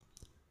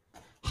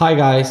Hi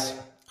guys,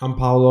 I'm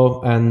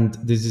Paolo, and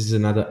this is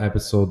another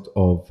episode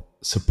of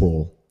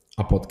Sepol,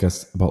 a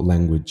podcast about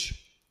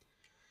language.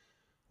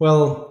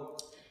 Well,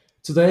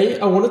 today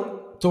I want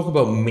to talk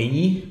about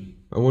me.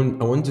 I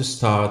want to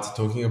start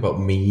talking about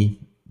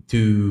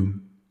to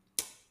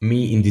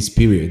me in this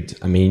period.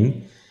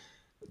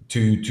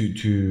 To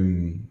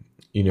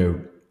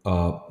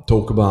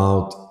talk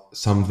about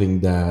something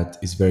that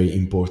is very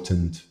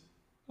important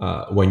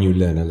when you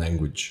learn a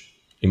language,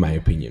 in my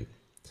opinion.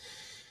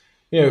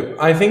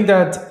 I think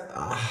that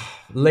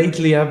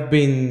lately I've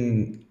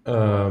been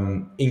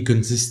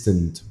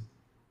inconsistent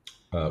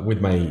with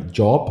my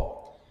job,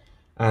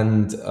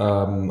 and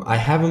I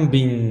haven't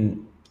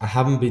been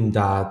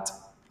that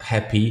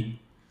happy.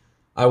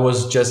 I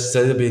was just a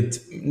little bit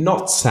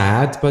not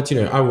sad, but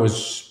I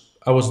was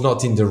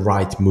not in the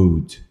right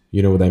mood.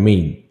 You know what I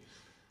mean?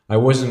 I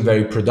wasn't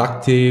very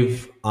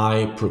productive.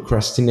 I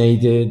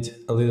procrastinated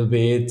a little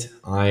bit.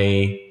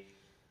 I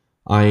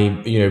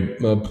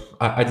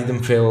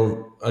didn't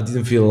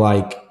feel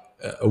like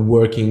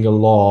working a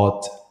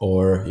lot,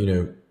 or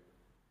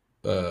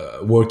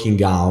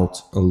working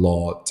out a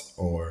lot,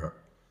 or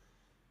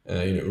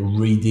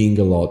reading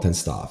a lot and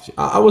stuff.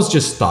 I was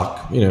just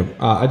stuck.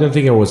 I don't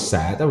think I was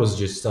sad. I was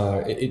just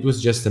it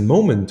was just a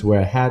moment where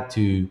I had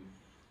to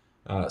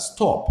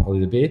stop a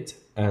little bit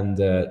and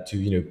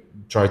to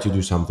try to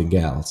do something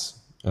else.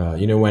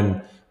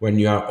 When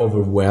you are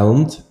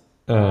overwhelmed,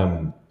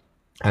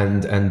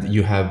 and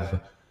you have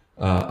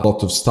a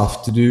lot of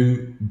stuff to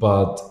do,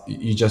 but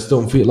you just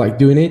don't feel like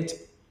doing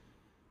it.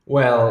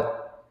 Well,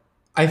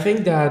 I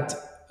think that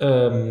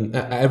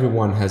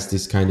everyone has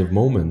this kind of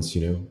moments,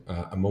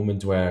 a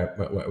moment where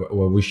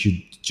we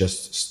should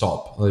just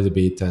stop a little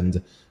bit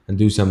and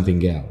do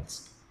something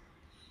else.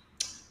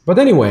 But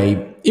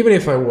anyway, even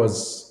if I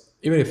was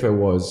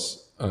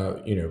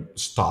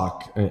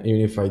stuck,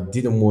 even if I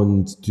didn't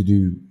want to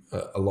do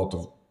a lot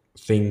of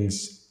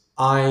things,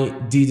 I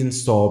didn't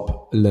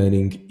stop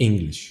learning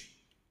English,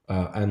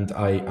 and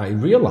I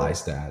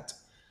realized that,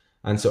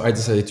 and so I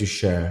decided to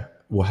share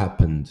what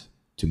happened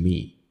to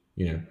me.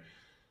 You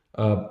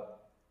know,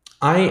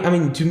 I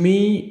mean, to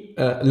me,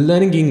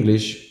 learning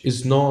English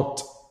is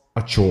not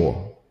a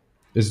chore.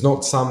 It's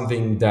not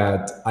something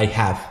that I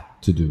have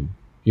to do.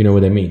 You know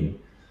what I mean?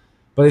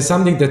 But it's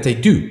something that I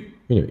do.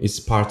 It's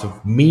part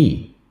of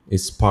me.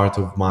 It's part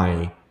of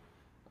my,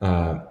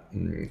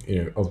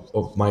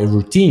 of my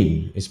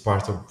routine. It's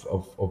part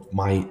of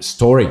my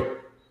story.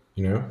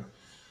 You know,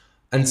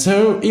 and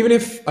so even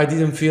if I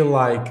didn't feel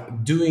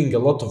like doing a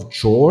lot of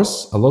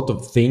chores, a lot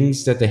of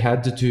things that I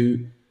had to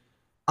do,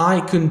 I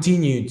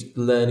continued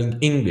learning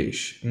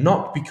English,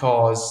 not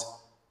because,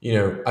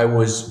 I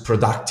was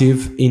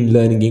productive in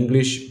learning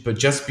English, but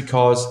just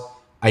because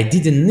I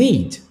didn't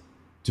need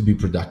to be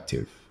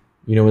productive.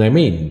 You know what I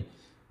mean?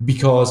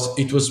 Because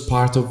it was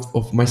part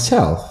of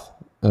myself.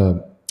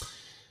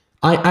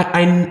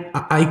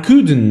 I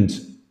couldn't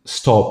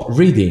stop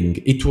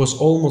reading. It was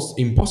almost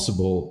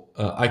impossible.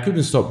 I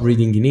couldn't stop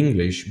reading in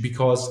English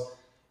because,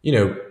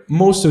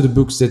 most of the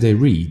books that I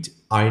read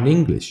are in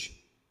English.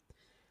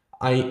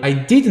 I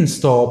didn't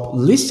stop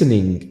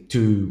listening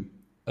to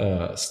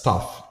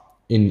stuff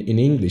in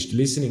English,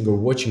 listening or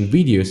watching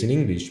videos in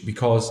English,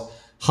 because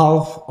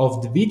half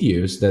of the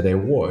videos that I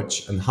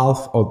watch and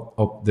half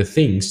of the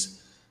things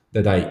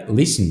that I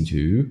listen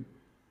to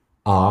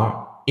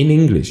are in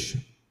English.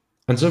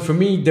 And so for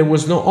me, there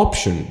was no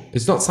option.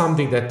 It's not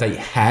something that I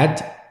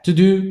had to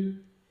do,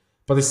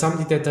 but it's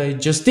something that I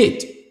just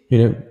did.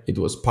 It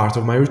was part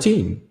of my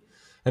routine.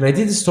 And I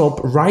didn't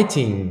stop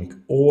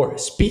writing or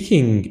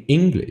speaking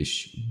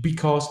English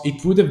because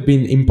it would have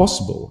been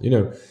impossible.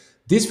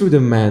 This would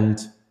have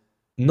meant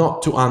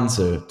not to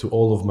answer to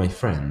all of my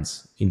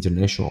friends,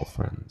 international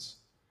friends.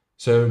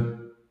 So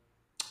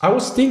I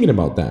was thinking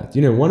about that.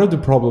 One of the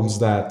problems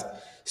that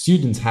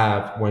students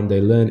have when they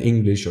learn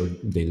English or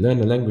they learn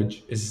a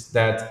language is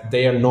that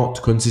they are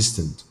not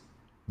consistent.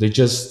 They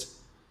just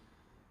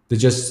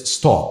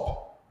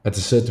stop at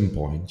a certain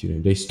point.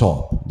 They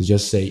stop. They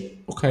just say,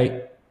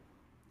 okay,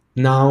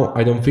 now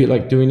I don't feel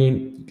like doing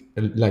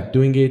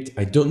it.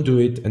 I don't do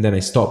it, and then I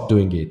stop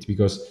doing it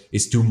because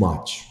it's too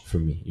much for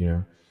me.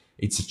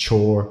 It's a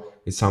chore.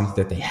 It's something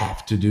that they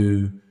have to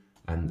do,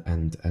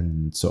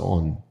 and so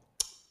on.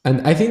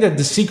 And I think that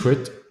the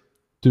secret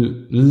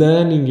to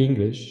learning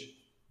English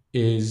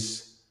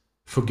is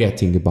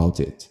forgetting about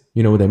it.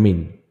 You know what I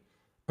mean?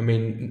 I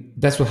mean,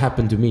 that's what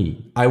happened to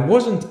me. I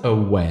wasn't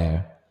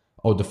aware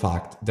of the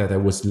fact that I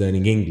was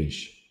learning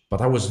English, but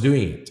I was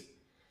doing it.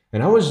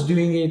 And I was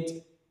doing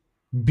it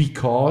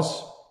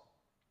because,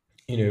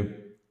 you know,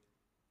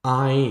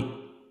 I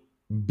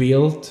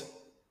built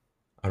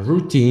a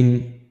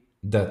routine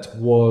that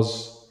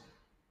was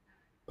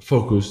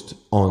focused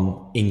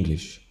on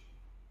English,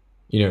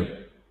 you know,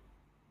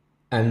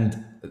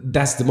 and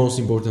that's the most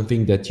important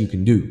thing that you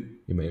can do,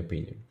 in my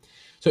opinion.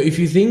 So if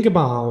you think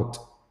about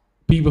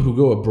people who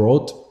go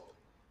abroad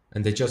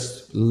and they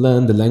just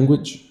learn the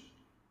language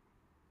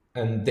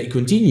and they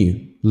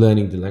continue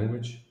learning the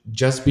language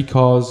just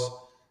because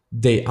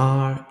they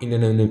are in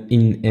an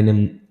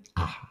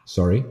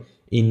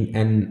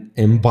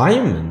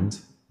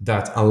environment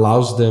that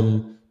allows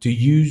them to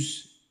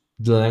use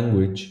the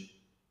language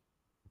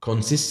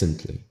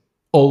consistently,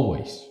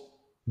 always.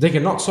 They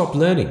cannot stop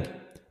learning.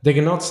 They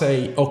cannot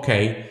say,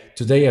 okay,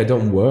 today I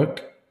don't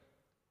work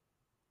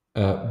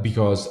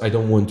because I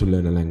don't want to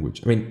learn a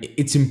language. I mean,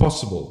 it's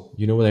impossible.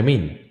 You know what I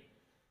mean?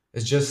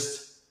 It's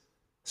just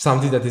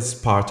something that is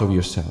part of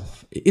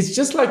yourself. It's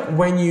just like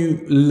when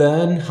you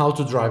learn how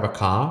to drive a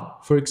car,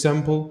 for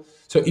example.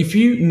 So if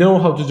you know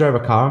how to drive a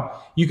car,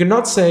 you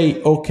cannot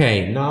say,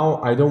 okay,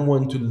 now I don't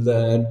want to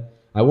learn,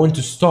 I want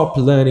to stop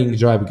learning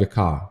driving a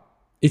car.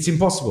 It's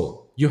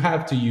impossible. You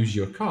have to use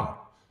your car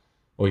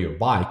or your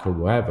bike or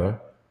whatever.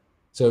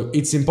 So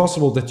it's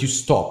impossible that you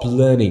stop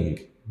learning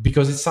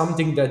because it's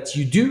something that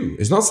you do.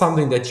 It's not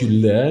something that you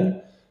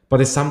learn,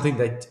 but it's something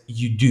that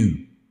you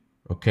do.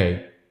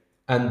 Okay.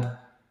 And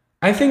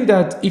I think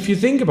that if you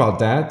think about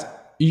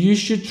that, you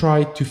should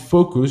try to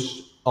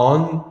focus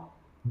on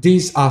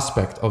this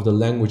aspect of the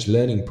language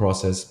learning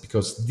process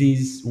because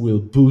this will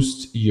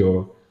boost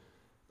your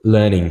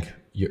learning,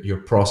 your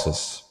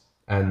process,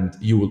 and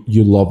you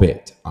love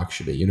it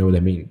actually. You know what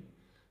I mean?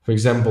 For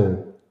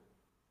example,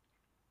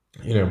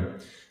 you know,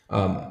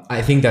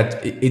 I think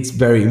that it's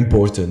very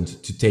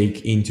important to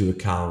take into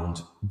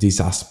account this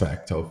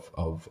aspect of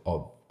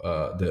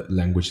the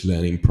language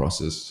learning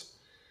process.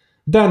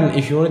 Then,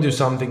 if you want to do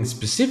something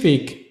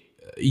specific,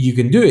 you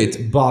can do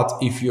it. But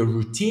if your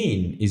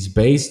routine is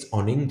based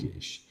on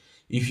English,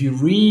 if you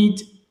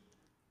read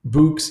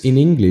books in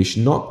English,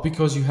 not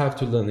because you have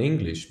to learn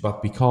English,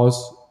 but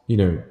because,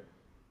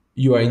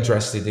 you are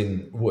interested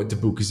in what the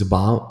book is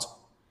about,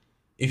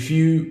 if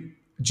you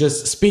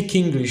just speak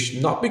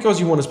English, not because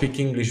you want to speak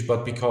English,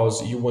 but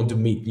because you want to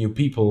meet new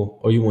people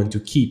or you want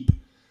to keep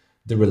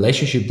the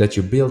relationship that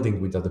you're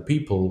building with other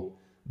people,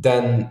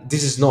 then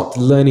this is not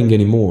learning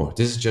anymore.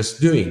 This is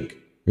just doing,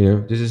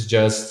 this is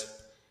just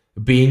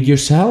being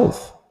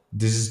yourself.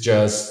 This is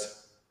just,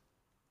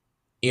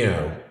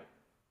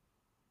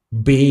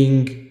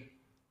 being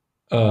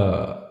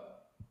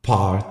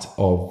part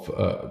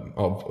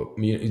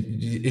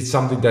it's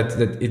something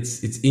that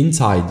it's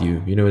inside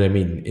you. You know what I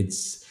mean?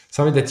 It's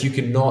something that you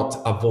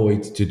cannot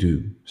avoid to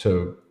do.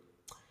 So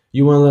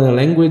you want to learn a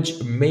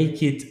language,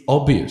 make it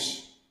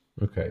obvious.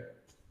 Okay.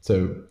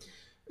 So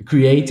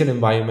create an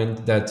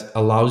environment that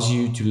allows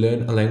you to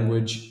learn a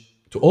language,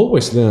 to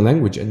always learn a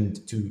language,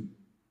 and to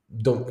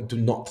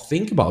not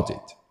think about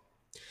it.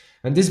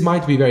 And this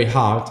might be very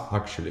hard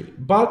actually,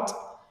 but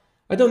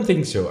I don't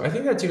think so. I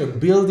think that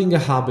building a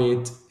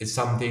habit is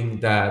something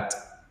that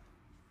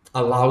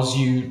allows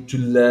you to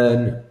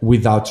learn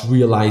without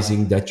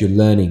realizing that you're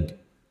learning.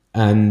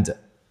 And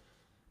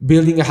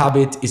building a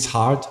habit is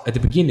hard at the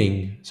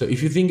beginning. So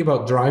if you think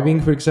about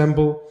driving, for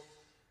example,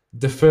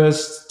 the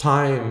first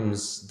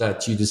times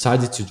that you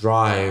decided to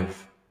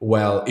drive,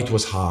 well, it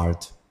was hard.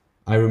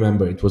 I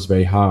remember it was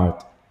very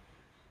hard.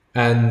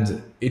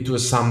 And it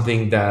was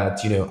something that,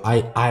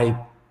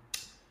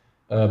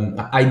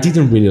 I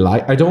didn't really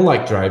like. I don't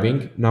like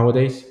driving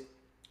nowadays,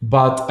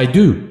 but I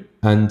do.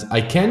 And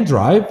I can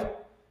drive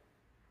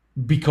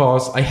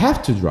because I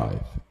have to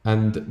drive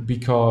and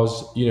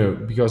because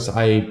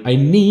I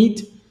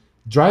need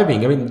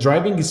driving. I mean,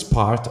 driving is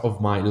part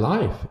of my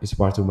life, it's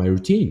part of my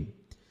routine.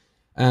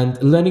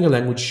 And learning a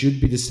language should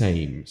be the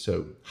same.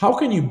 So, how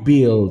can you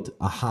build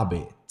a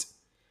habit?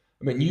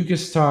 I mean, you can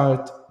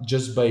start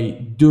just by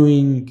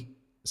doing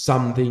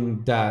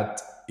something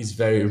that is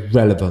very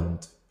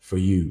relevant for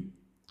you.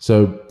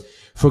 So,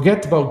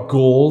 forget about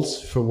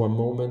goals for one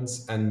moment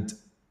and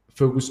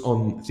focus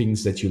on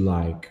things that you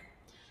like.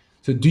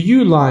 So, do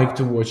you like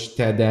to watch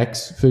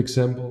TEDx, for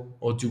example,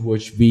 or to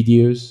watch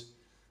videos?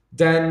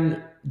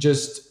 Then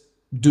just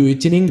do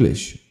it in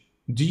English.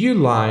 Do you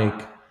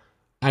like,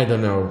 I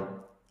don't know,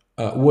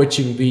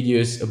 watching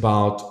videos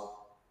about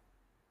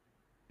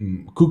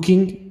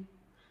cooking?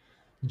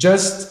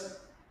 Just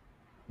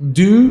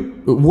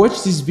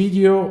watch this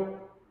video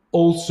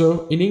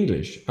also in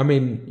English. I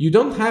mean, you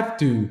don't have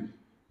to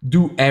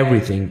do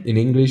everything in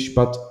English,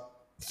 but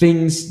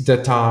things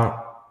that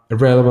are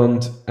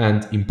relevant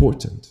and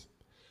important.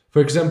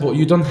 For example,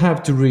 you don't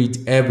have to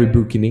read every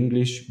book in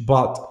English,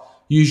 but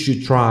you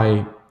should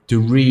try to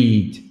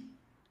read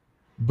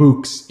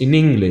books in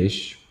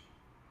English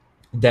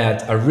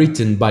that are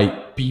written by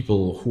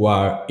people who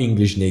are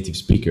English native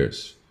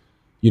speakers.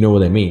 You know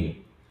what I mean?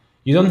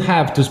 You don't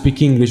have to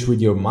speak English with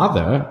your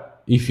mother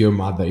if your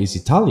mother is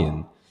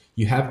Italian.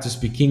 You have to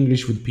speak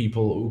English with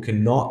people who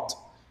cannot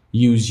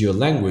use your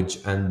language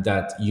and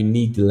that you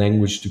need the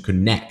language to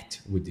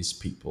connect with these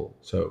people.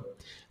 So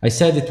I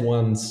said it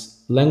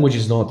once, language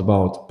is not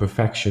about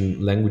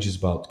perfection, language is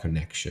about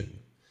connection.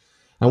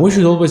 And we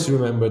should always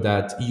remember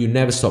that you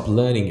never stop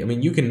learning. I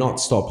mean, you cannot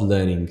stop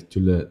learning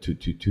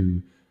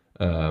to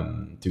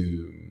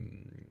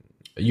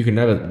you can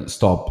never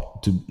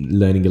stop to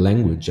learning a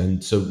language.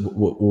 And so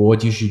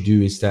what you should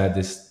do instead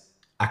is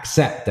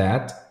accept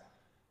that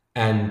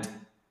and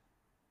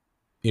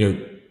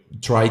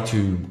try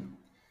to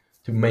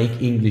to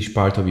make English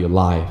part of your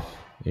life,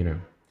 you know.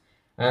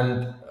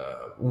 And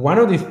one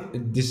of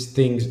these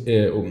things,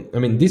 I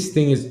mean, this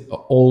thing is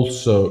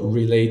also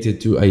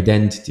related to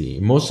identity.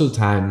 Most of the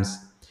times,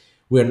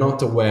 we're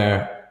not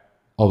aware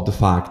of the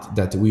fact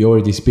that we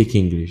already speak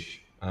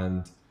English,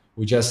 and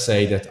we just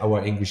say that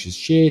our English is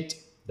shit.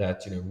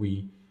 That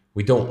we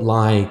don't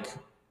like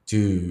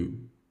to,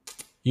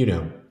 you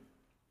know,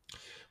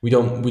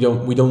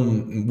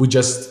 we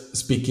just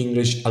speak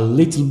English a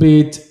little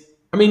bit.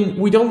 I mean,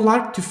 we don't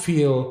like to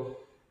feel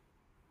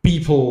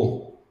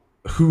people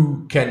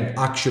who can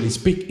actually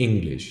speak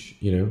English,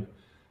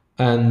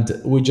 and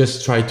we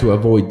just try to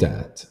avoid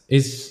that.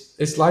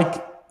 It's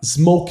like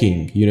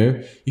smoking,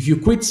 If you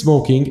quit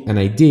smoking, and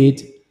I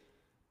did,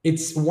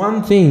 it's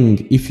one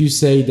thing if you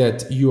say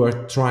that you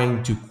are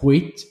trying to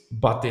quit,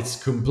 but it's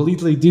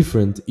completely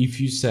different if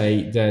you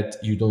say that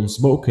you don't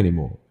smoke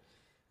anymore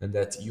and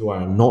that you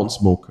are a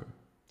non-smoker.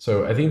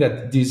 So I think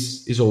that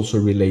this is also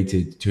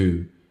related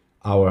to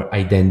our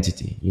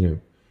identity.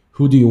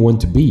 Who do you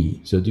want to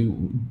be? So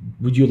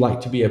would you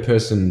like to be a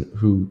person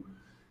who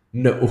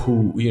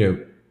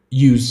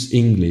use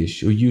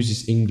English or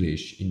uses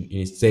English in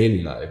its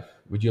daily life?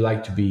 Would you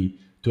like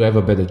to have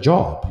a better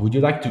job? Would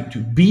you like to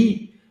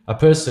be a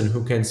person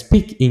who can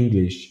speak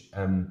English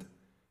and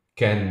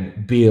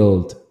can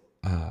build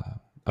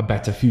a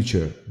better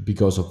future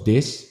because of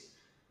this?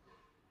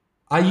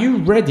 Are you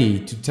ready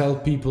to tell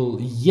people,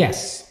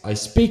 yes, I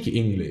speak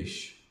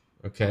English,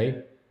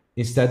 okay?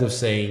 Instead of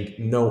saying,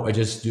 no, I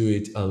just do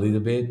it a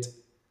little bit.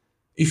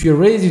 If you're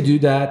ready to do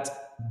that,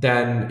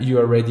 then you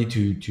are ready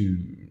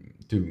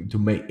to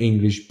make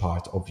English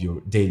part of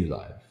your daily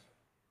life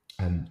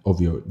and of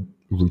your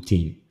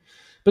routine.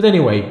 But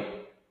anyway,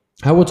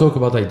 I will talk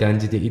about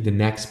identity in the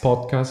next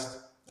podcast.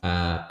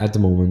 At the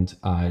moment,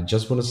 I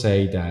just want to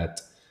say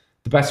that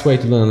the best way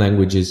to learn a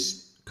language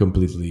is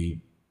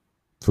completely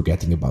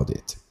forgetting about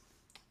it.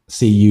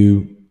 See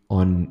you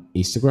on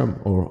Instagram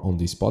or on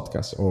this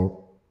podcast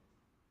or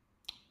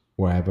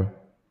wherever.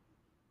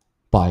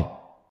 Bye.